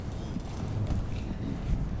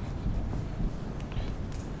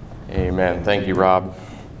Amen. Thank you, Rob.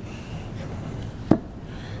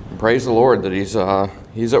 Praise the Lord that He's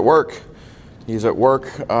at work. He's at work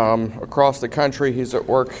across the country. He's at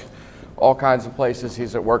work all kinds of places.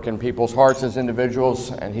 He's at work in people's hearts as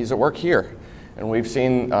individuals, and He's at work here. And we've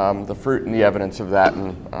seen the fruit and the evidence of that,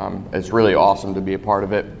 and it's really awesome to be a part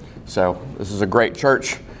of it. So this is a great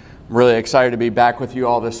church. I'm really excited to be back with you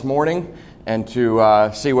all this morning and to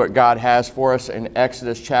see what God has for us in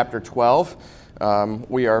Exodus chapter 12.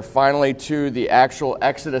 We are finally to the actual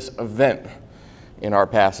Exodus event in our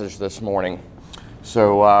passage this morning.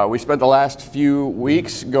 So we spent the last few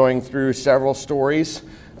weeks going through several stories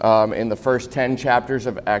in the first 10 chapters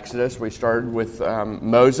of Exodus. We started with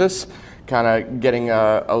Moses, kind of getting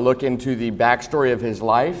a look into the backstory of his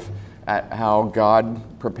life, at how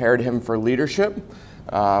God prepared him for leadership.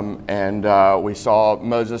 And we saw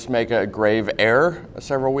Moses make a grave error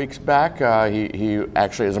several weeks back. He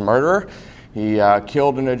actually is a murderer. He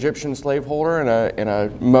killed an Egyptian slaveholder in a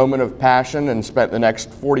moment of passion and spent the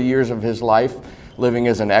next 40 years of his life living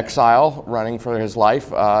as an exile, running for his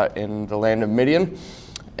life in the land of Midian.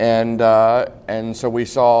 And so we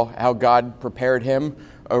saw how God prepared him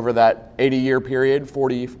over that 80-year period,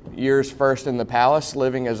 40 years first in the palace,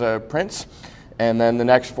 living as a prince, and then the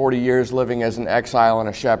next 40 years living as an exile and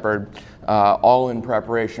a shepherd, all in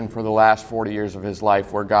preparation for the last 40 years of his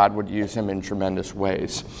life where God would use him in tremendous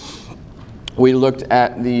ways. We looked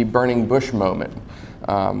at the burning bush moment,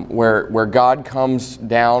 where God comes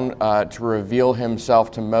down to reveal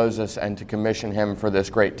himself to Moses and to commission him for this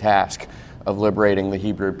great task of liberating the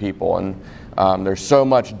Hebrew people. And there's so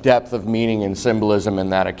much depth of meaning and symbolism in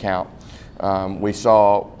that account. We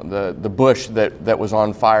saw the bush that was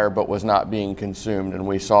on fire but was not being consumed, and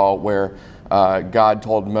we saw where God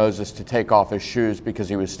told Moses to take off his shoes because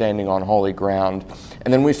he was standing on holy ground.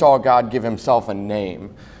 And then we saw God give himself a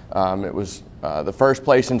name. It was the first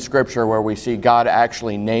place in Scripture where we see God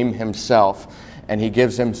actually name himself, and he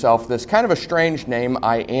gives himself this kind of a strange name,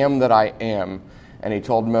 I am that I am. And he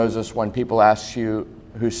told Moses, when people ask you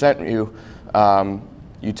who sent you,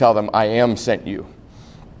 you tell them, I am sent you.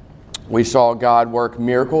 We saw God work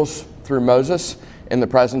miracles through Moses in the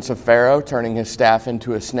presence of Pharaoh, turning his staff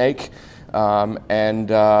into a snake, and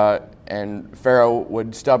Pharaoh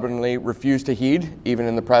would stubbornly refuse to heed, even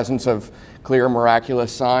in the presence of clear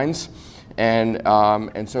miraculous signs.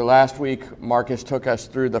 And so last week, Marcus took us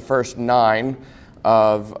through the first 9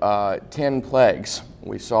 of 10 plagues.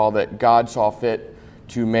 We saw that God saw fit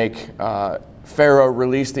to make Pharaoh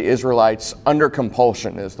release the Israelites under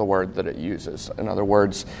compulsion, is the word that it uses. In other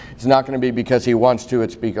words, it's not going to be because he wants to,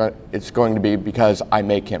 it's going to be because I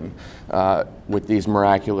make him with these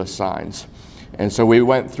miraculous signs. And so we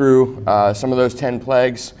went through some of those 10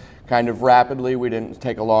 plagues kind of rapidly. We didn't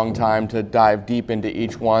take a long time to dive deep into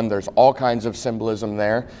each one. There's all kinds of symbolism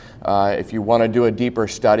there. If you want to do a deeper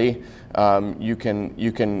study, you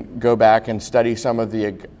can go back and study some of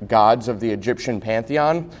the gods of the Egyptian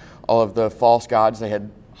pantheon, all of the false gods. They had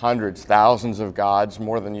hundreds, thousands of gods,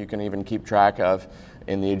 more than you can even keep track of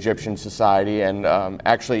in the Egyptian society. And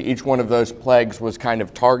actually each one of those plagues was kind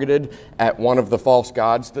of targeted at one of the false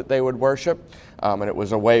gods that they would worship. And it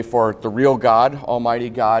was a way for the real God, Almighty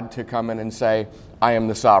God, to come in and say, I am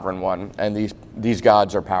the sovereign one, and these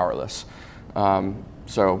gods are powerless.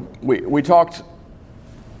 So we talked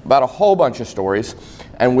about a whole bunch of stories,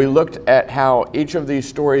 and we looked at how each of these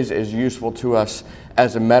stories is useful to us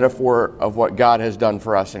as a metaphor of what God has done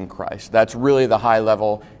for us in Christ. That's really the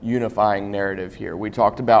high-level unifying narrative here. We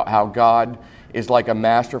talked about how God is like a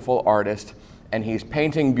masterful artist, and he's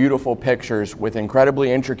painting beautiful pictures with incredibly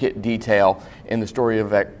intricate detail in the story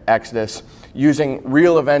of Exodus, using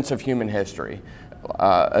real events of human history,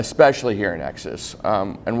 especially here in Exodus.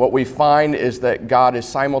 And what we find is that God is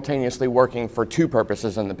simultaneously working for 2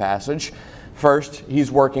 purposes in the passage. First,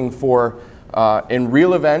 he's working for in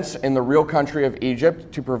real events in the real country of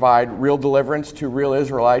Egypt to provide real deliverance to real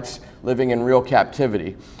Israelites living in real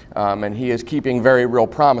captivity. And he is keeping very real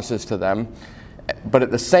promises to them. But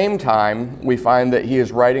at the same time, we find that he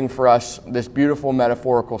is writing for us this beautiful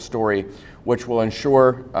metaphorical story, which will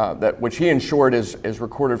ensure which he ensured is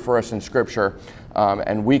recorded for us in Scripture,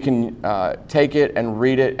 and we can take it and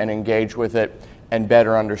read it and engage with it and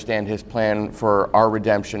better understand his plan for our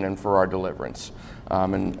redemption and for our deliverance.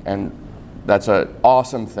 And that's an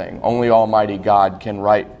awesome thing. Only Almighty God can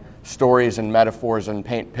write stories and metaphors and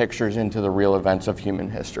paint pictures into the real events of human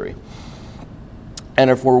history. And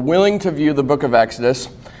if we're willing to view the book of Exodus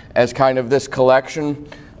as kind of this collection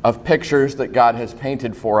of pictures that God has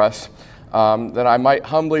painted for us, then I might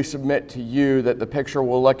humbly submit to you that the picture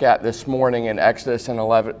we'll look at this morning in Exodus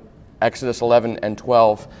 11 and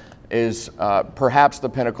 12 is perhaps the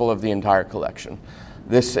pinnacle of the entire collection.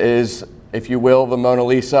 This is, if you will, the Mona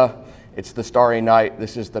Lisa. It's the Starry Night.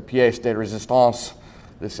 This is the pièce de résistance.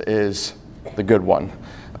 This is the good one.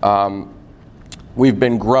 We've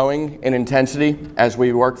been growing in intensity as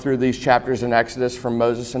we work through these chapters in Exodus from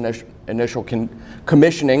Moses' initial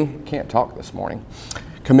commissioning. Can't talk this morning.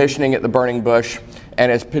 Commissioning at the burning bush,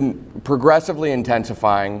 and it's been progressively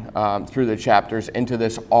intensifying through the chapters into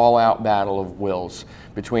this all-out battle of wills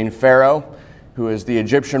between Pharaoh, who is the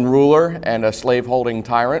Egyptian ruler and a slave-holding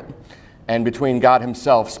tyrant, and between God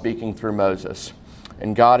himself speaking through Moses.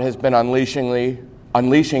 And God has been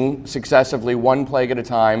unleashing successively one plague at a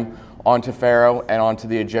time onto Pharaoh and onto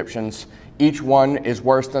the Egyptians. Each one is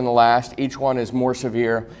worse than the last. Each one is more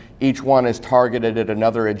severe. Each one is targeted at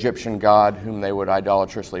another Egyptian god whom they would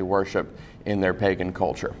idolatrously worship in their pagan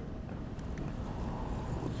culture.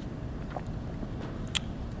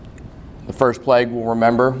 The first plague, we'll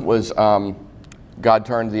remember, was God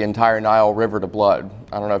turned the entire Nile River to blood.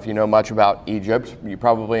 I don't know if you know much about Egypt. You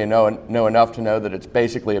probably know enough to know that it's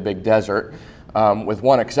basically a big desert. With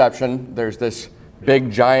one exception, there's this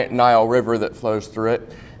big giant Nile River that flows through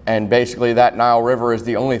it, and basically that Nile River is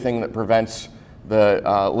the only thing that prevents the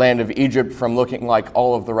land of Egypt from looking like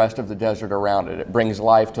all of the rest of the desert around it. It brings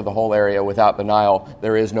life to the whole area. Without the Nile,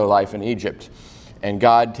 there is no life in Egypt. And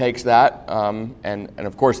God takes that, and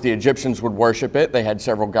of course the Egyptians would worship it. They had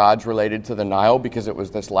several gods related to the Nile because it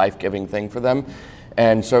was this life-giving thing for them.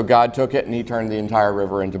 And so God took it and he turned the entire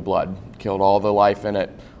river into blood, killed all the life in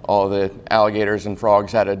it. All the alligators and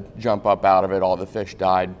frogs had to jump up out of it. All the fish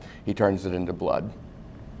died. He turns it into blood.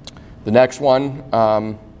 The next one,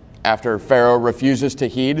 after Pharaoh refuses to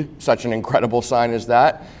heed such an incredible sign as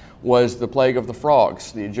that, was the plague of the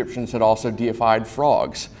frogs. The Egyptians had also deified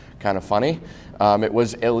frogs. Kind of funny. It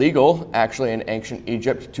was illegal, actually, in ancient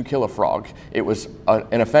Egypt to kill a frog. It was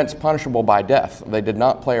an offense punishable by death. They did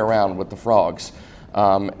not play around with the frogs.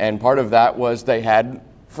 And part of that was they had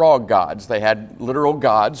frog gods. They had literal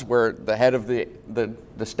gods where the head of the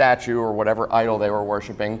statue or whatever idol they were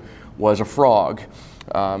worshiping was a frog.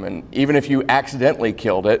 And even if you accidentally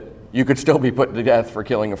killed it, you could still be put to death for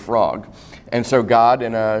killing a frog. And so God,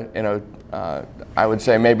 in a I would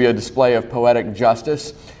say maybe a display of poetic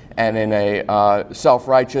justice and in a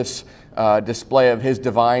self-righteous display of his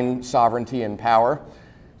divine sovereignty and power,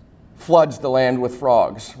 floods the land with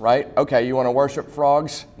frogs, right? Okay, you want to worship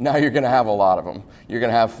frogs? Now you're going to have a lot of them. You're going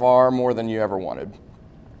to have far more than you ever wanted.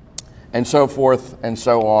 And so forth and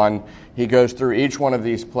so on. He goes through each one of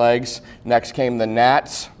these plagues. Next came the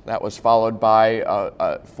gnats. That was followed by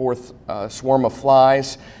a fourth swarm of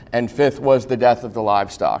flies. And fifth was the death of the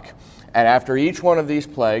livestock. And after each one of these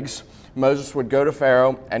plagues, Moses would go to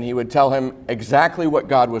Pharaoh and he would tell him exactly what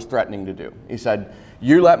God was threatening to do. He said,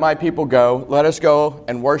 "You let my people go. Let us go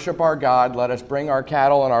and worship our God. Let us bring our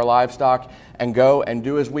cattle and our livestock and go and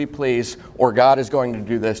do as we please, or God is going to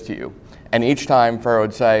do this to you." And each time Pharaoh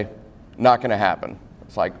would say, "Not going to happen."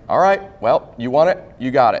 It's like, all right, well, you want it,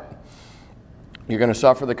 you got it. You're going to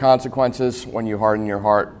suffer the consequences when you harden your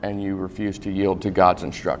heart and you refuse to yield to God's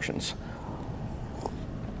instructions.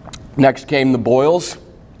 Next came the boils.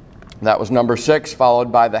 That was number 6,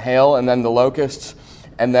 followed by the hail and then the locusts.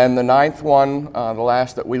 And then the 9th one, the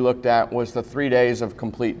last that we looked at, was the 3 days of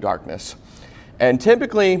complete darkness. And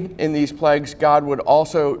typically in these plagues, God would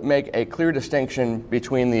also make a clear distinction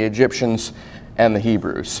between the Egyptians and the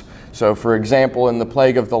Hebrews. So for example, in the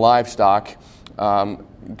plague of the livestock,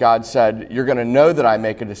 God said, "You're going to know that I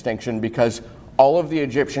make a distinction because all of the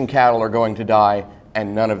Egyptian cattle are going to die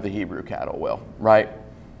and none of the Hebrew cattle will," right?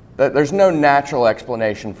 There's no natural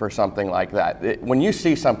explanation for something like that. When you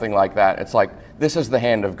see something like that, it's like, this is the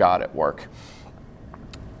hand of God at work.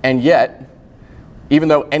 And yet, even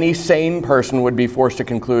though any sane person would be forced to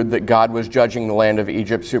conclude that God was judging the land of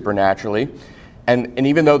Egypt supernaturally, and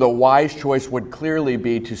even though the wise choice would clearly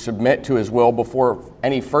be to submit to his will before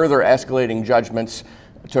any further escalating judgments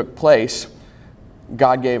took place,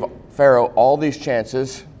 God gave Pharaoh all these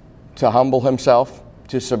chances to humble himself,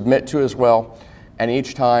 to submit to his will, and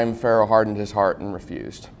each time Pharaoh hardened his heart and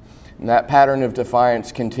refused. And that pattern of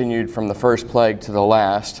defiance continued from the first plague to the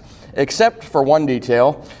last, except for one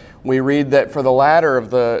detail. We read that for the latter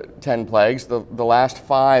of the 10 plagues, the last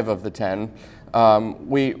 5 of the 10,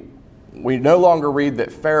 we no longer read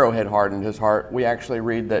that Pharaoh had hardened his heart. We actually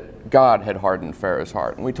read that God had hardened Pharaoh's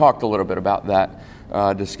heart. And we talked a little bit about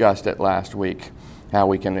that, discussed it last week, how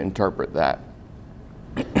we can interpret that.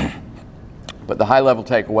 But the high-level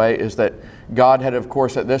takeaway is that God had, of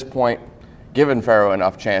course, at this point, given Pharaoh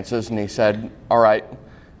enough chances, and he said, all right,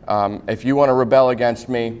 if you want to rebel against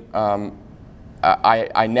me,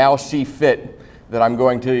 I now see fit that I'm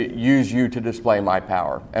going to use you to display my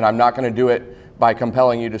power. And I'm not going to do it by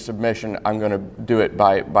compelling you to submission. I'm going to do it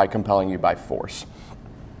by compelling you by force.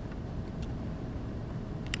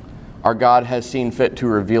 Our God has seen fit to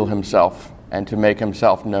reveal himself and to make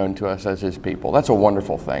himself known to us as his people. That's a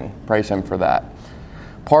wonderful thing. Praise him for that.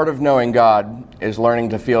 Part of knowing God is learning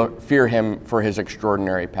to fear him for his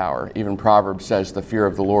extraordinary power. Even Proverbs says the fear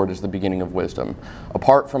of the Lord is the beginning of wisdom.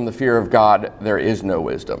 Apart from the fear of God, there is no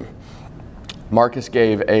wisdom. Marcus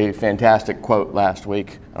gave a fantastic quote last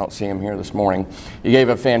week. I don't see him here this morning. He gave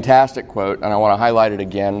a fantastic quote, and I want to highlight it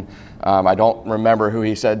again. I don't remember who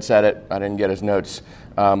he said it. I didn't get his notes.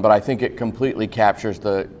 But I think it completely captures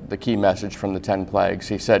the key message from the 10 plagues.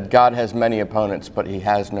 He said, God has many opponents, but he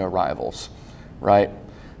has no rivals, right?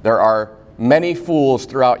 There are many fools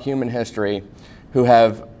throughout human history who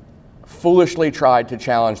have foolishly tried to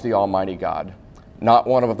challenge the Almighty God. Not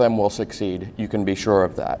one of them will succeed. You can be sure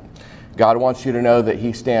of that. God wants you to know that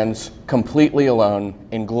he stands completely alone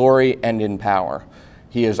in glory and in power.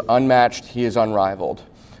 He is unmatched. He is unrivaled.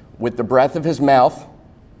 With the breath of his mouth,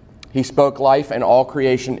 he spoke life and all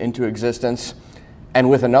creation into existence, and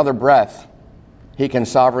with another breath, he can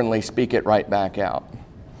sovereignly speak it right back out.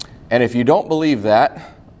 And if you don't believe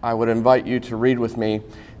that, I would invite you to read with me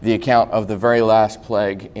the account of the very last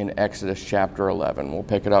plague in Exodus chapter 11. We'll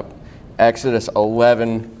pick it up, Exodus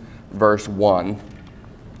 11, verse 1.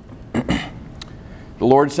 The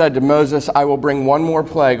Lord said to Moses, I will bring one more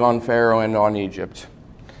plague on Pharaoh and on Egypt.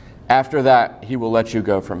 After that, he will let you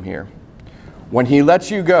go from here. When he lets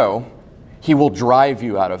you go, he will drive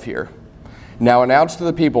you out of here. Now announce to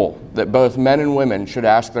the people that both men and women should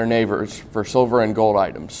ask their neighbors for silver and gold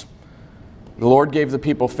items. The Lord gave the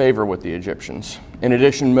people favor with the Egyptians. In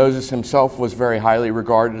addition, Moses himself was very highly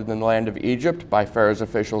regarded in the land of Egypt by Pharaoh's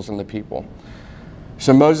officials and the people.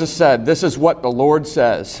 So Moses said, this is what the Lord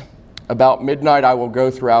says. About midnight I will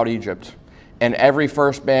go throughout Egypt, and every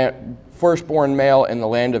firstborn male in the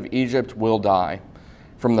land of Egypt will die.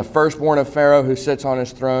 From the firstborn of Pharaoh who sits on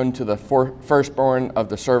his throne to the firstborn of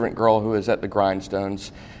the servant girl who is at the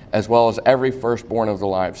grindstones, as well as every firstborn of the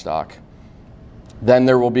livestock. Then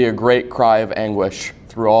there will be a great cry of anguish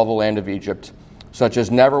through all the land of Egypt, such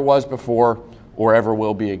as never was before or ever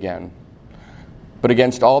will be again. But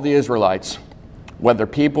against all the Israelites, whether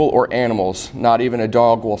people or animals, not even a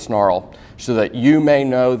dog will snarl, so that you may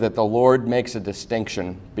know that the Lord makes a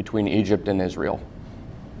distinction between Egypt and Israel.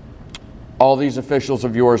 All these officials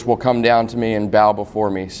of yours will come down to me and bow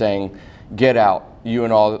before me, saying, get out, you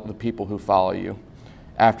and all the people who follow you.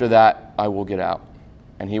 After that, I will get out.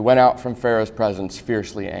 And he went out from Pharaoh's presence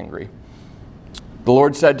fiercely angry. The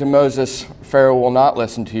Lord said to Moses, Pharaoh will not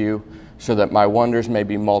listen to you, so that my wonders may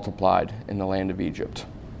be multiplied in the land of Egypt.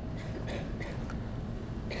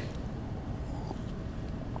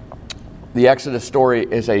 The Exodus story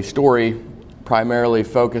is a story primarily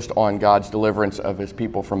focused on God's deliverance of his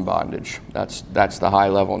people from bondage. That's the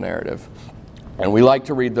high-level narrative. And we like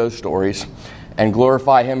to read those stories and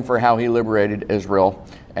glorify him for how he liberated Israel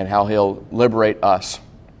and how he'll liberate us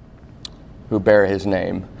who bear his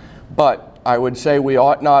name. But I would say we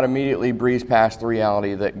ought not immediately breeze past the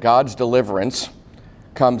reality that God's deliverance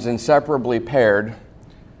comes inseparably paired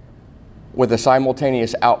with a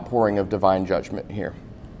simultaneous outpouring of divine judgment here.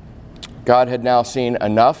 God had now seen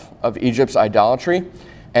enough of Egypt's idolatry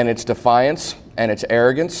and its defiance and its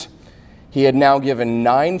arrogance. He had now given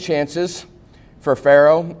 9 chances for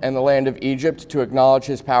Pharaoh and the land of Egypt to acknowledge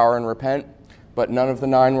his power and repent, but none of the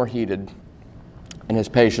 9 were heeded, and his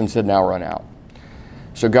patience had now run out.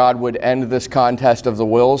 So God would end this contest of the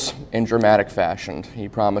wills in dramatic fashion. He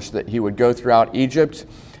promised that he would go throughout Egypt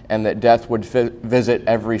and that death would visit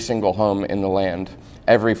every single home in the land.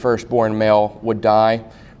 Every firstborn male would die,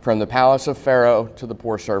 from the palace of Pharaoh to the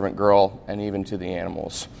poor servant girl and even to the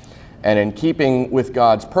animals. And in keeping with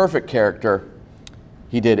God's perfect character,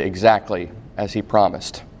 he did exactly as he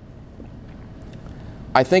promised.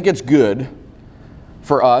 I think it's good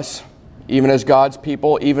for us, even as God's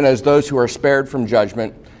people, even as those who are spared from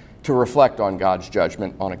judgment, to reflect on God's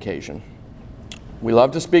judgment on occasion. We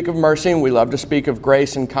love to speak of mercy, and we love to speak of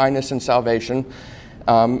grace and kindness and salvation,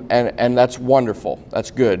 and that's wonderful.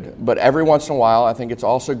 That's good. But every once in a while, I think it's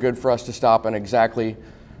also good for us to stop and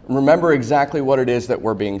remember exactly what it is that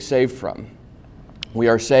we're being saved from. We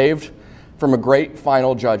are saved from a great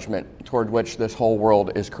final judgment toward which this whole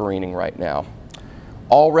world is careening right now.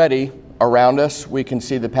 Already, around us, we can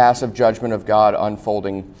see the passive judgment of God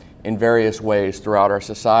unfolding in various ways throughout our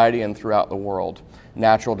society and throughout the world.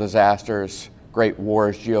 Natural disasters, great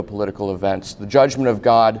wars, geopolitical events. The judgment of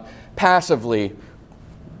God passively,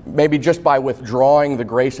 maybe just by withdrawing the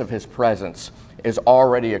grace of his presence, is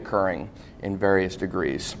already occurring in various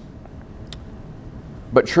degrees.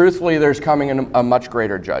 But truthfully, there's coming a much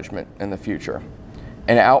greater judgment in the future,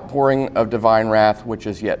 an outpouring of divine wrath which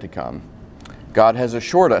is yet to come. God has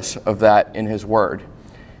assured us of that in His Word.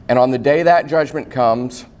 And on the day that judgment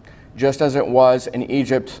comes, just as it was in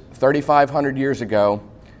Egypt 3,500 years ago,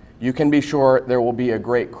 you can be sure there will be a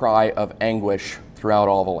great cry of anguish throughout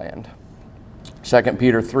all the land. 2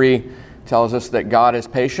 Peter 3 tells us that God is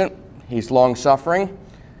patient, He's long-suffering,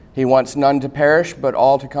 He wants none to perish, but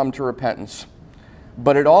all to come to repentance.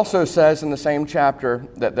 But it also says in the same chapter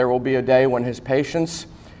that there will be a day when His patience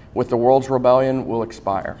with the world's rebellion will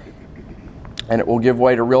expire, and it will give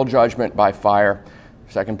way to real judgment by fire.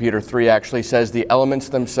 2 Peter 3 actually says the elements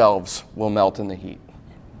themselves will melt in the heat.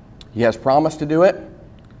 He has promised to do it,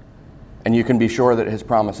 and you can be sure that His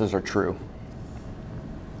promises are true.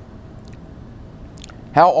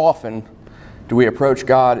 How often do we approach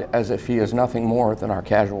God as if He is nothing more than our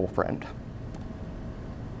casual friend?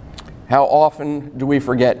 How often do we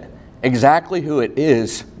forget exactly who it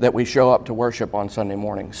is that we show up to worship on Sunday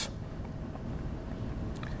mornings?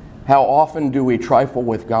 How often do we trifle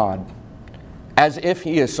with God as if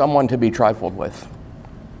He is someone to be trifled with?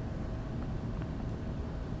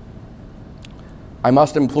 I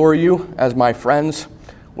must implore you, as my friends,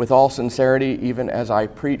 with all sincerity, even as I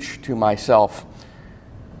preach to myself,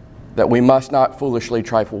 that we must not foolishly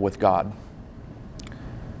trifle with God.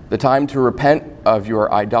 The time to repent of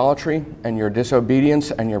your idolatry and your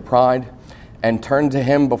disobedience and your pride and turn to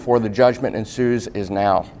Him before the judgment ensues is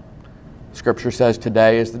now. Scripture says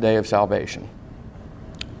today is the day of salvation.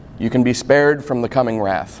 You can be spared from the coming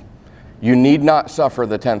wrath. You need not suffer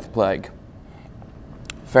the 10th plague.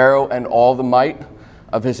 Pharaoh and all the might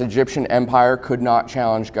of his Egyptian empire could not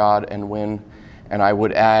challenge God and win, and I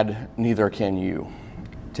would add, neither can you.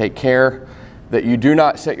 Take care that you do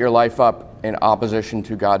not set your life up in opposition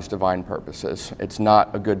to God's divine purposes. It's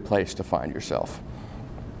not a good place to find yourself.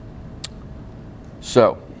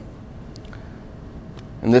 So,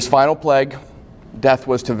 in this final plague, death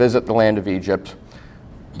was to visit the land of Egypt,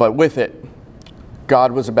 but with it,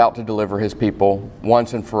 God was about to deliver His people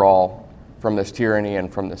once and for all from this tyranny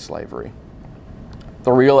and from this slavery.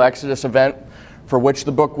 The real Exodus event for which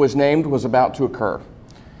the book was named was about to occur.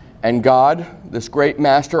 And God, this great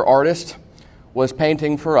master artist, was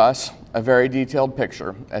painting for us a very detailed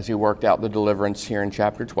picture as He worked out the deliverance here in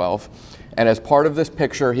chapter 12. And as part of this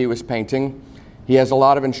picture He was painting, He has a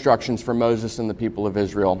lot of instructions for Moses and the people of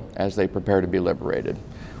Israel as they prepare to be liberated.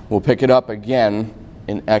 We'll pick it up again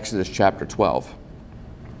in Exodus chapter 12.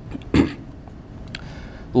 The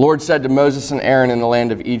Lord said to Moses and Aaron in the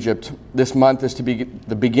land of Egypt, "This month is to be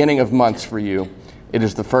the beginning of months for you. It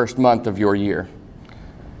is the first month of your year.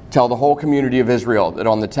 Tell the whole community of Israel that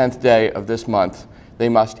on the 10th day of this month, they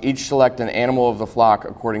must each select an animal of the flock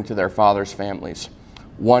according to their father's families,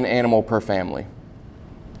 1 animal per family.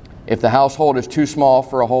 If the household is too small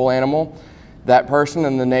for a whole animal, that person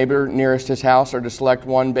and the neighbor nearest his house are to select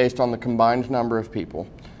one based on the combined number of people.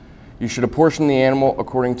 You should apportion the animal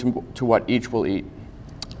according to what each will eat.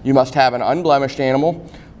 You must have an unblemished animal,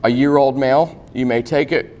 a year-old male. You may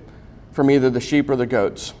take it from either the sheep or the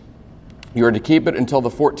goats. You are to keep it until the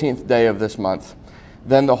 14th day of this month.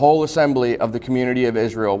 Then the whole assembly of the community of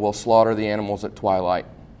Israel will slaughter the animals at twilight.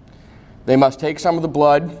 They must take some of the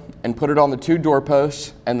blood and put it on the 2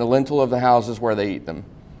 doorposts and the lintel of the houses where they eat them.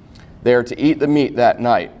 They are to eat the meat that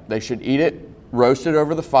night. They should eat it roasted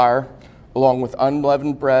over the fire, along with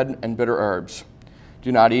unleavened bread and bitter herbs.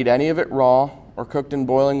 Do not eat any of it raw or cooked in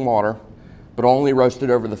boiling water, but only roasted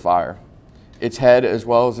over the fire, its head as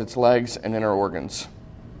well as its legs and inner organs.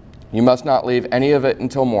 You must not leave any of it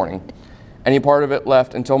until morning. Any part of it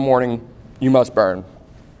left until morning, you must burn.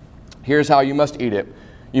 Here's how you must eat it.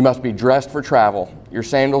 You must be dressed for travel, your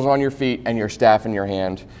sandals on your feet and your staff in your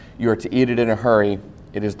hand. You are to eat it in a hurry.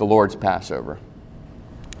 It is the Lord's Passover.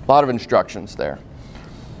 A lot of instructions there.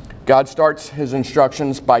 God starts His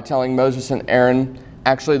instructions by telling Moses and Aaron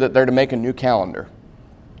actually that they're to make a new calendar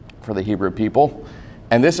for the Hebrew people.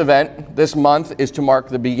 And this event, this month, is to mark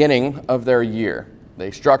the beginning of their year. They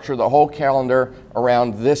structure the whole calendar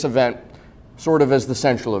around this event sort of as the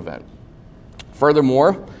central event.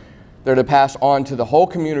 Furthermore, they're to pass on to the whole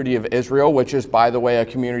community of Israel, which is, by the way, a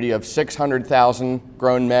community of 600,000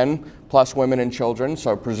 grown men, plus women and children,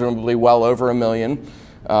 so presumably well over 1 million,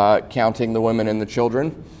 counting the women and the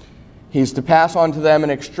children. He's to pass on to them an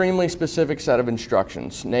extremely specific set of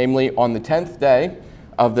instructions, namely, on the 10th day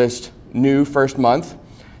of this new first month,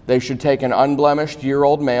 they should take an unblemished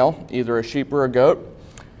year-old male, either a sheep or a goat,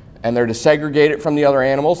 and they're to segregate it from the other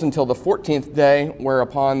animals until the 14th day,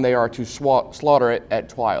 whereupon they are to slaughter it at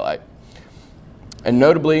twilight. And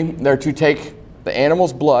notably, they're to take the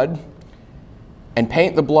animal's blood and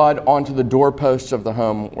paint the blood onto the doorposts of the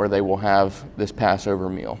home where they will have this Passover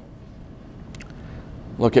meal.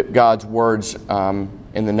 Look at God's words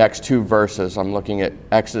in the next two verses. I'm looking at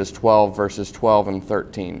Exodus 12, verses 12 and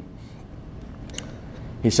 13.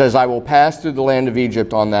 He says, I will pass through the land of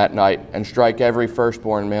Egypt on that night and strike every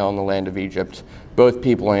firstborn male in the land of Egypt, both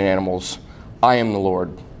people and animals. I am the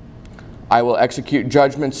Lord. I will execute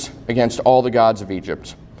judgments against all the gods of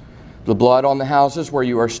Egypt. The blood on the houses where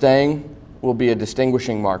you are staying will be a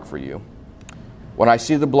distinguishing mark for you. When I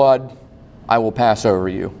see the blood, I will pass over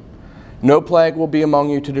you. No plague will be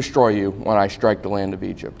among you to destroy you when I strike the land of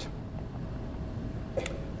Egypt.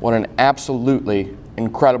 What an absolutely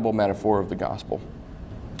incredible metaphor of the gospel.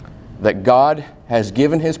 That God has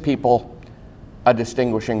given his people a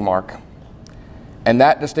distinguishing mark. And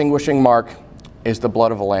that distinguishing mark is the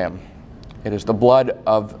blood of a lamb. It is the blood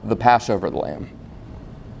of the Passover lamb.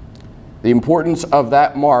 The importance of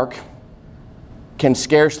that mark can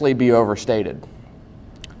scarcely be overstated.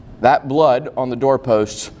 That blood on the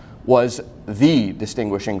doorposts was the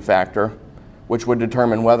distinguishing factor, which would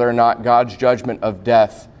determine whether or not God's judgment of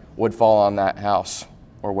death would fall on that house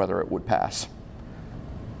or whether it would pass.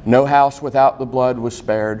 No house without the blood was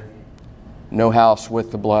spared. No house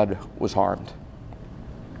with the blood was harmed.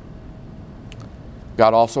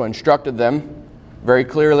 God also instructed them very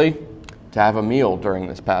clearly to have a meal during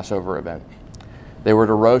this Passover event. They were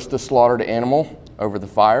to roast the slaughtered animal over the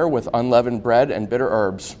fire with unleavened bread and bitter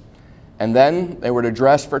herbs. And then they were to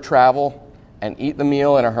dress for travel and eat the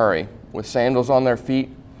meal in a hurry, with sandals on their feet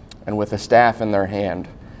and with a staff in their hand,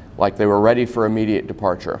 like they were ready for immediate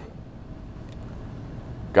departure.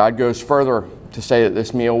 God goes further to say that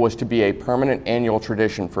this meal was to be a permanent annual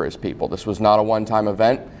tradition for his people. This was not a one-time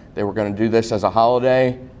event. They were going to do this as a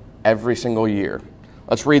holiday every single year.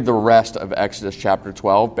 Let's read the rest of Exodus chapter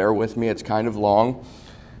 12. Bear with me, it's kind of long.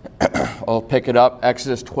 I'll pick it up.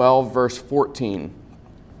 Exodus 12, verse 14.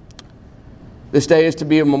 This day is to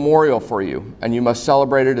be a memorial for you, and you must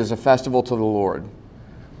celebrate it as a festival to the Lord.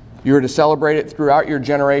 You are to celebrate it throughout your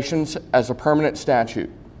generations as a permanent statute.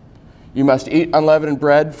 You must eat unleavened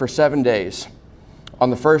bread for 7 days. On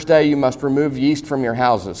the first day, you must remove yeast from your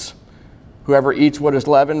houses. Whoever eats what is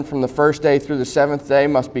leavened from the first day through the seventh day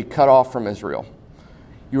must be cut off from Israel.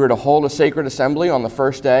 You are to hold a sacred assembly on the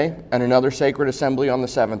first day and another sacred assembly on the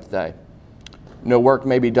seventh day. No work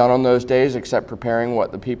may be done on those days except preparing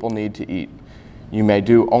what the people need to eat. You may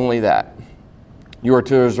do only that. You are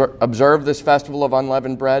to observe this festival of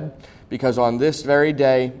unleavened bread, because on this very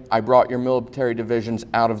day I brought your military divisions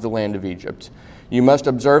out of the land of Egypt. You must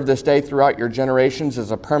observe this day throughout your generations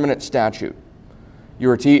as a permanent statute. You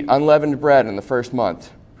are to eat unleavened bread in the first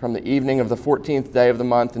month, from the evening of the 14th day of the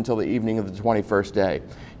month until the evening of the 21st day.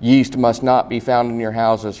 Yeast must not be found in your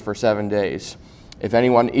houses for 7 days. If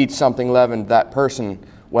anyone eats something leavened, that person,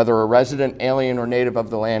 whether a resident, alien, or native of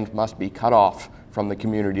the land, must be cut off from the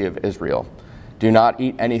community of Israel. Do not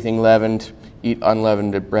eat anything leavened. Eat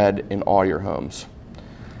unleavened bread in all your homes.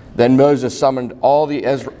 Then Moses summoned all the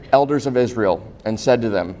elders of Israel and said to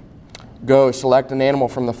them, Go, select an animal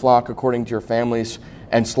from the flock according to your families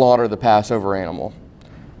and slaughter the Passover animal.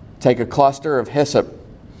 Take a cluster of hyssop,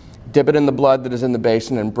 dip it in the blood that is in the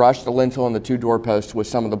basin, and brush the lintel and the 2 doorposts with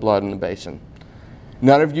some of the blood in the basin.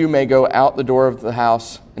 None of you may go out the door of the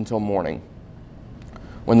house until morning.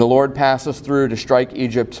 When the Lord passes through to strike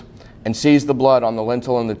Egypt and sees the blood on the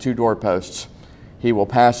lintel and the 2 doorposts, he will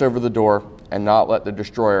pass over the door and not let the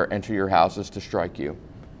destroyer enter your houses to strike you.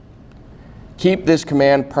 Keep this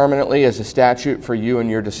command permanently as a statute for you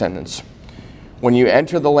and your descendants. When you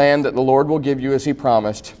enter the land that the Lord will give you as he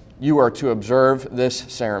promised, you are to observe this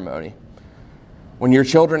ceremony. When your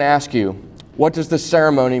children ask you, What does this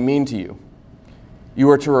ceremony mean to you? You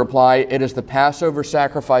are to reply, It is the Passover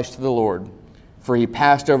sacrifice to the Lord, for he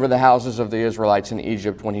passed over the houses of the Israelites in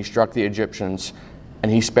Egypt when he struck the Egyptians,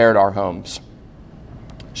 and he spared our homes.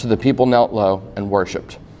 So the people knelt low and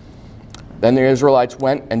worshipped. Then the Israelites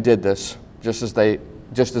went and did this, just as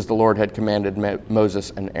the Lord had commanded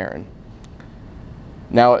Moses and Aaron.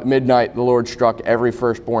 Now at midnight the Lord struck every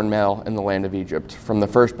firstborn male in the land of Egypt, from the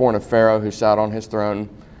firstborn of Pharaoh who sat on his throne,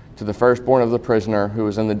 to the firstborn of the prisoner who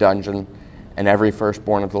was in the dungeon, and every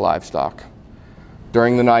firstborn of the livestock.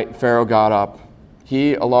 During the night Pharaoh got up,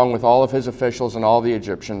 he along with all of his officials and all the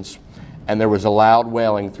Egyptians, and there was a loud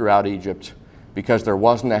wailing throughout Egypt, because there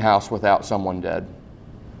wasn't a house without someone dead.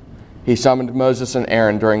 He summoned Moses and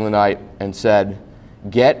Aaron during the night and said,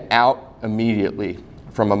 Get out immediately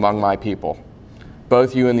from among my people,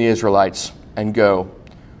 both you and the Israelites, and go,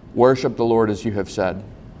 worship the Lord as you have said.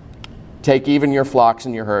 Take even your flocks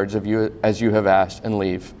and your herds as you have asked, and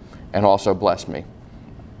leave, and also bless me."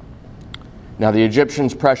 Now the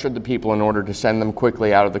Egyptians pressured the people in order to send them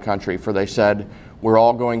quickly out of the country, for they said, "We're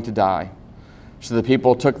all going to die." So the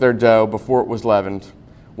people took their dough before it was leavened,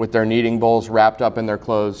 with their kneading bowls wrapped up in their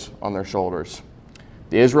clothes on their shoulders.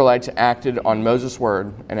 The Israelites acted on Moses'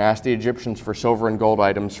 word and asked the Egyptians for silver and gold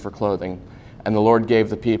items for clothing. And the Lord gave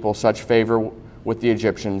the people such favor with the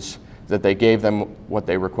Egyptians that they gave them what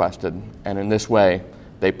they requested. And in this way,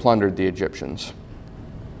 they plundered the Egyptians.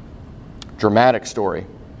 Dramatic story.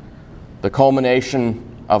 The culmination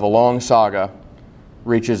of a long saga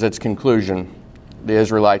reaches its conclusion. The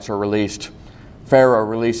Israelites are released. Pharaoh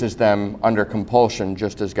releases them under compulsion,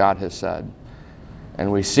 just as God has said.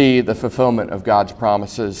 And we see the fulfillment of God's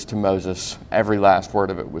promises to Moses. Every last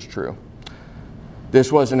word of it was true.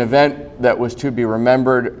 This was an event that was to be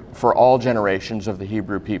remembered for all generations of the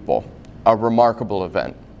Hebrew people. A remarkable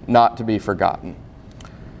event, not to be forgotten.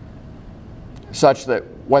 Such that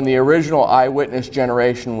when the original eyewitness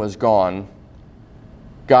generation was gone,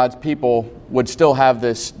 God's people would still have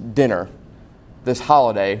this dinner, this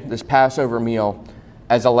holiday, this Passover meal,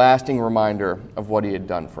 as a lasting reminder of what he had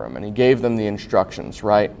done for them. And he gave them the instructions,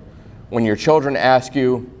 right? When your children ask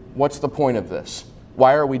you, what's the point of this?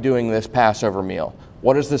 Why are we doing this Passover meal?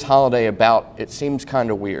 What is this holiday about? It seems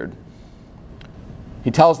kind of weird.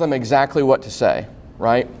 He tells them exactly what to say,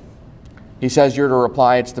 right? He says you're to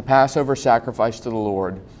reply, "It's the Passover sacrifice to the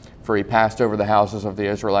Lord, for he passed over the houses of the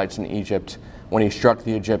Israelites in Egypt when he struck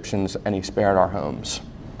the Egyptians and he spared our homes."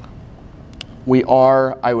 We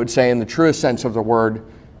are, I would say in the truest sense of the word,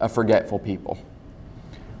 a forgetful people.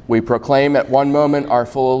 We proclaim at one moment our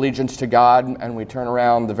full allegiance to God, and we turn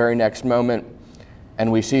around the very next moment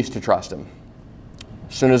and we cease to trust him.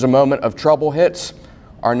 As soon as a moment of trouble hits,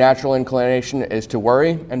 our natural inclination is to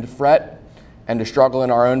worry and to fret and to struggle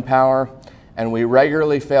in our own power, and we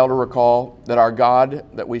regularly fail to recall that our God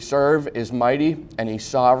that we serve is mighty and he's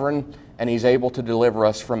sovereign and he's able to deliver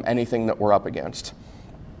us from anything that we're up against.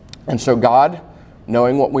 And so God,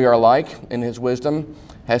 knowing what we are like in his wisdom,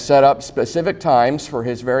 has set up specific times for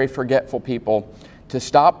his very forgetful people to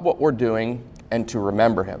stop what we're doing and to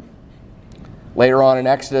remember him. Later on in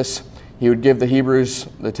Exodus, he would give the Hebrews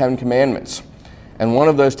the 10 Commandments. And one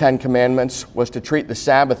of those 10 Commandments was to treat the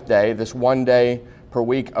Sabbath day, this one day per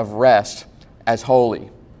week of rest, as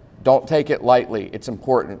holy. Don't take it lightly. It's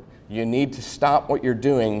important. You need to stop what you're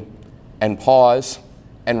doing and pause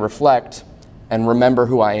and reflect and remember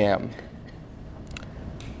who I am.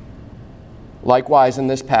 Likewise, in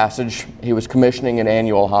this passage, he was commissioning an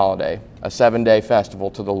annual holiday, a 7-day festival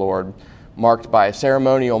to the Lord, marked by a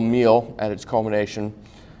ceremonial meal at its culmination.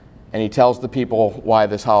 And he tells the people why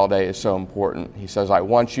this holiday is so important. He says, "I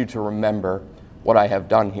want you to remember what I have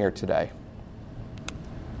done here today."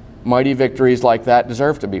 Mighty victories like that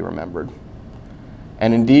deserve to be remembered.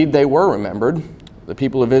 And indeed, they were remembered. The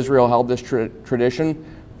people of Israel held this tradition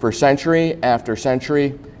for century after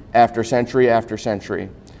century after century after century.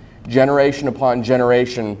 Generation upon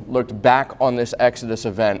generation looked back on this Exodus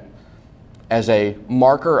event as a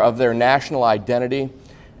marker of their national identity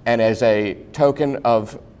and as a token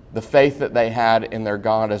of the faith that they had in their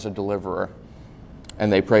God as a deliverer,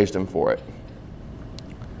 and they praised him for it.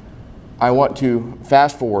 I want to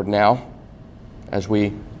fast forward now as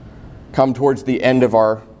we come towards the end of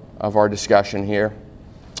our discussion here.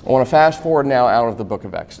 I want to fast forward now out of the book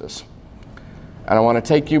of Exodus. And I want to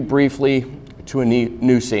take you briefly to a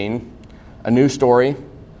new scene, a new story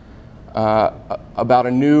about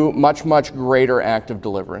a new, much, much greater act of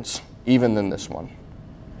deliverance, even than this one.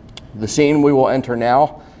 The scene we will enter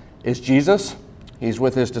now is Jesus. He's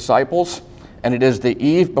with his disciples, and it is the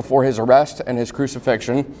eve before his arrest and his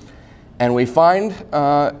crucifixion. And we find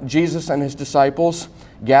Jesus and his disciples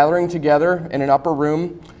gathering together in an upper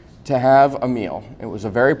room to have a meal. It was a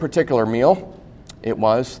very particular meal. It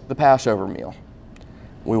was the Passover meal.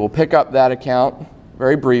 We will pick up that account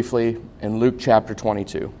very briefly in Luke chapter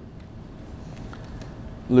 22.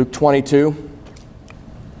 Luke 22,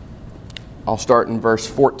 I'll start in verse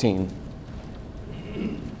 14.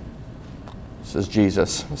 This is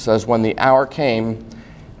Jesus. It says, "When the hour came,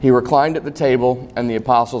 he reclined at the table and the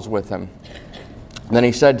apostles with him. Then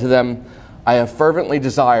he said to them, 'I have fervently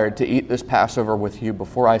desired to eat this Passover with you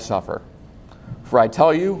before I suffer. For I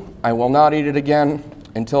tell you, I will not eat it again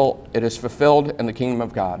until it is fulfilled in the kingdom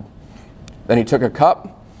of God.' Then he took a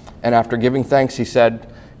cup, and after giving thanks, he said,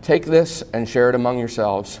 'Take this and share it among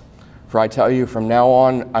yourselves. For I tell you, from now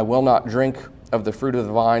on, I will not drink of the fruit of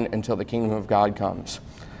the vine until the kingdom of God comes.'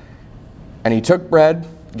 And he took bread,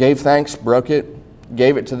 gave thanks, broke it,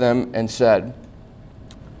 gave it to them, and said,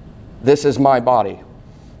 'This is my body,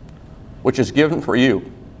 which is given for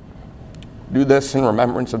you. Do this in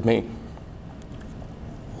remembrance of me."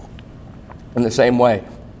 In the same way,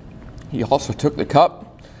 he also took the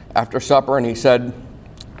cup after supper, and he said,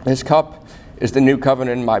 "This cup is the new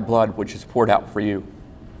covenant in my blood, which is poured out for you."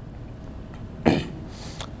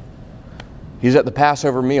 He's at the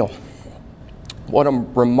Passover meal. What a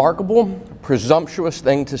remarkable, presumptuous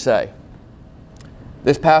thing to say.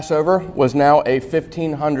 This Passover was now a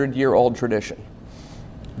 1,500-year-old tradition.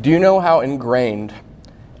 Do you know how ingrained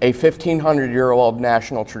a 1,500-year-old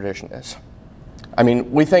national tradition is? I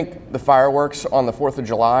mean, we think the fireworks on the 4th of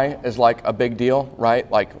July is like a big deal,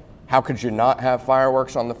 right? Like, how could you not have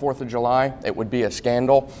fireworks on the 4th of July? It would be a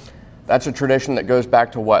scandal. That's a tradition that goes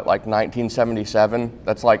back to what, like 1977?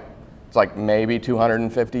 It's like maybe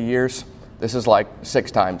 250 years. This is like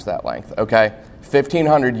 6 times that length, okay?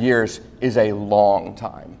 1,500 years is a long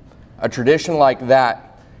time. A tradition like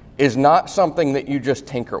that is not something that you just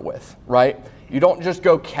tinker with, right? You don't just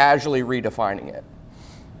go casually redefining it.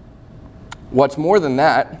 What's more than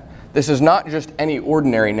that, this is not just any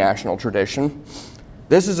ordinary national tradition.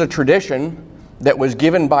 This is a tradition that was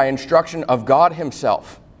given by instruction of God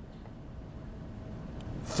Himself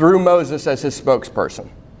through Moses as His spokesperson.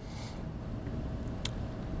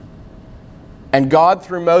 And God,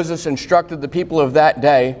 through Moses, instructed the people of that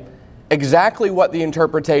day exactly what the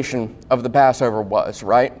interpretation of the Passover was,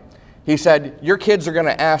 right? He said, your kids are going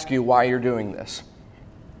to ask you why you're doing this.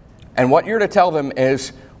 And what you're to tell them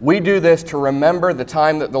is, we do this to remember the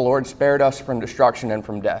time that the Lord spared us from destruction and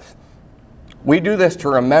from death. We do this to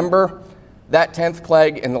remember that 10th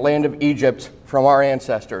plague in the land of Egypt from our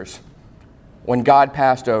ancestors when God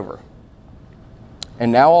passed over.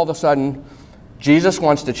 And now all of a sudden, Jesus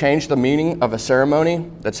wants to change the meaning of a ceremony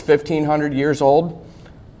that's 1,500 years old,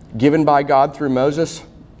 given by God through Moses,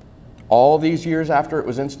 all these years after it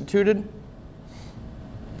was instituted?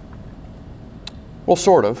 Well,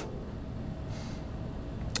 sort of.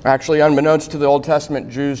 Actually, unbeknownst to the Old Testament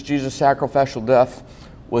Jews, Jesus' sacrificial death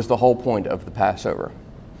was the whole point of the Passover.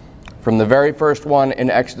 From the very first one in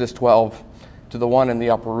Exodus 12 to the one in the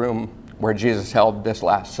upper room where Jesus held this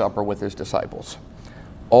Last Supper with His disciples.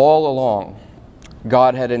 All along,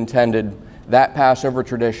 God had intended that Passover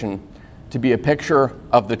tradition to be a picture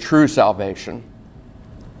of the true salvation,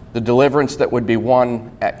 the deliverance that would be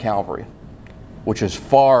won at Calvary, which is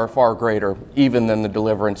far, far greater even than the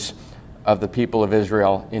deliverance of the people of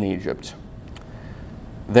Israel in Egypt.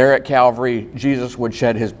 There at Calvary, Jesus would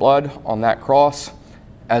shed His blood on that cross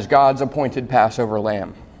as God's appointed Passover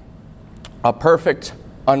lamb, a perfect,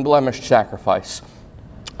 unblemished sacrifice,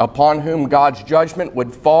 upon whom God's judgment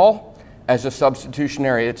would fall as a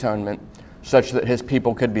substitutionary atonement, such that His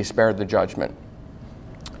people could be spared the judgment.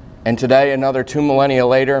 And today, another 2 millennia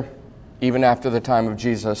later, even after the time of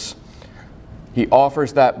Jesus, He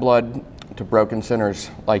offers that blood to broken sinners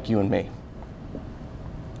like you and me.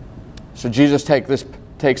 So Jesus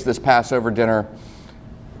takes this Passover dinner,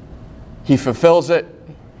 He fulfills it,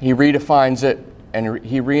 He redefines it, and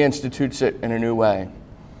He reinstitutes it in a new way.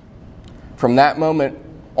 From that moment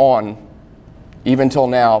on, even till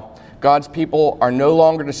now, God's people are no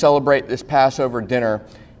longer to celebrate this Passover dinner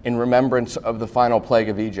in remembrance of the final plague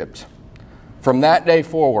of Egypt. From that day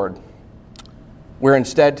forward, we're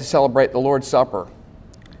instead to celebrate the Lord's Supper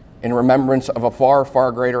in remembrance of a far,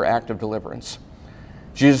 far greater act of deliverance.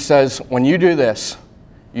 Jesus says, when you do this,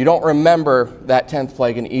 you don't remember that 10th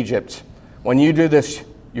plague in Egypt. When you do this,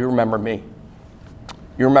 you remember me.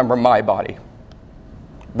 You remember my body,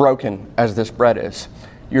 broken as this bread is.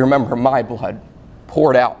 You remember my blood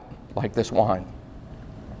poured out like this wine.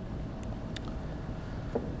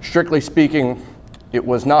 Strictly speaking, it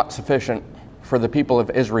was not sufficient for the people of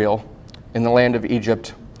Israel in the land of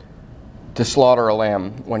Egypt to slaughter a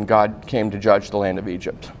lamb when God came to judge the land of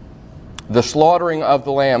Egypt. The slaughtering of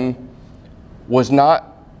the lamb was not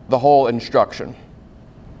the whole instruction.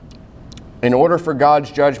 In order for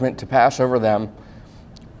God's judgment to pass over them,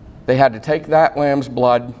 they had to take that lamb's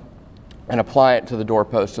blood and apply it to the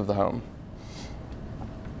doorposts of the home.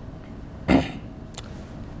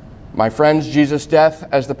 My friends, Jesus' death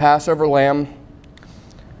as the Passover lamb,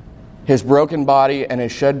 His broken body and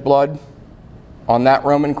His shed blood on that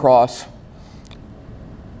Roman cross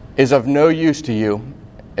is of no use to you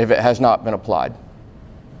if it has not been applied.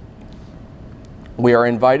 We are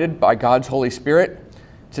invited by God's Holy Spirit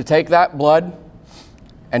to take that blood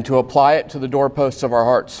and to apply it to the doorposts of our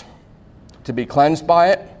hearts, to be cleansed by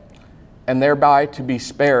it, and thereby to be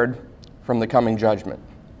spared from the coming judgment.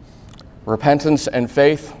 Repentance and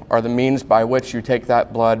faith are the means by which you take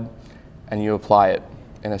that blood and you apply it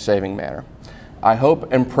in a saving manner. I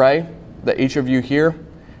hope and pray that each of you here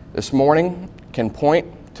this morning can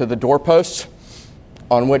point to the doorposts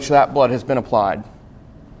on which that blood has been applied.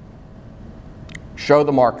 Show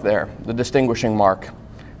the mark there, the distinguishing mark,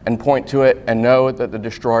 and point to it and know that the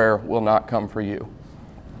destroyer will not come for you.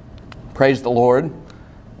 Praise the Lord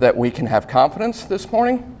that we can have confidence this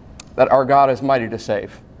morning that our God is mighty to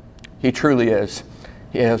save. He truly is.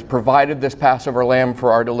 He has provided this Passover lamb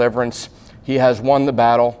for our deliverance. He has won the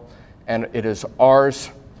battle, and it is ours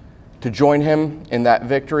to join him in that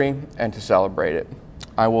victory and to celebrate it.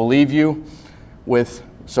 I will leave you with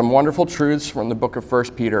some wonderful truths from the book of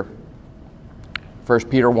 1 Peter. 1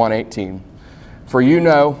 Peter 1:18. For you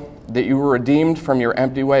know that you were redeemed from your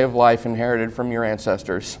empty way of life inherited from your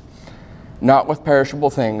ancestors, not with perishable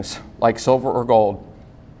things like silver or gold,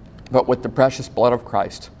 but with the precious blood of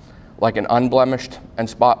Christ, like an unblemished and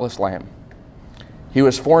spotless lamb. He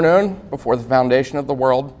was foreknown before the foundation of the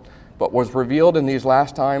world, but was revealed in these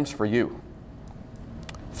last times for you.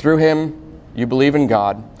 Through him you believe in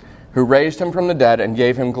God, who raised him from the dead and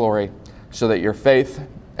gave him glory, so that your faith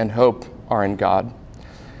and hope are in God.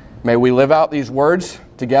 May we live out these words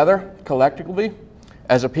together, collectively,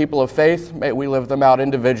 as a people of faith. May we live them out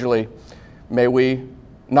individually. May we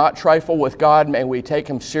not trifle with God. May we take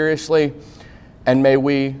him seriously, and may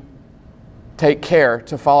we take care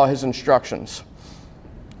to follow his instructions,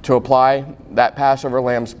 to apply that Passover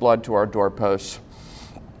lamb's blood to our doorposts.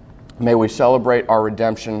 May we celebrate our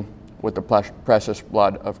redemption with the precious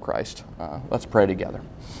blood of Christ. Let's pray together.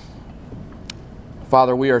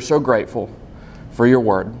 Father, we are so grateful for your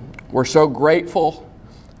word. We're so grateful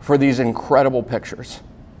for these incredible pictures.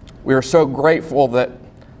 We are so grateful that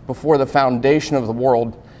before the foundation of the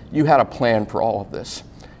world, you had a plan for all of this.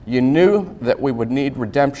 You knew that we would need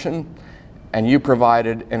redemption, and you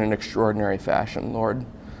provided in an extraordinary fashion, Lord.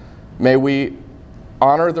 May we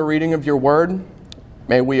honor the reading of your word.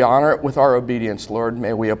 May we honor it with our obedience, Lord.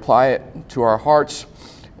 May we apply it to our hearts.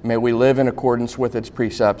 May we live in accordance with its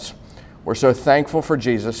precepts. We're so thankful for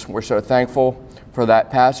Jesus. We're so thankful for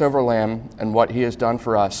that Passover lamb and what he has done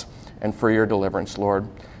for us and for your deliverance, Lord.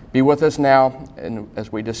 Be with us now, and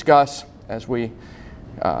as we discuss, as we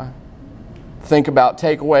think about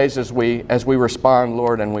takeaways, as we respond,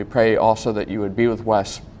 Lord, and we pray also that you would be with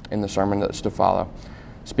Wes in the sermon that's to follow.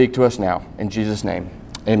 Speak to us now. In Jesus' name,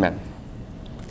 amen.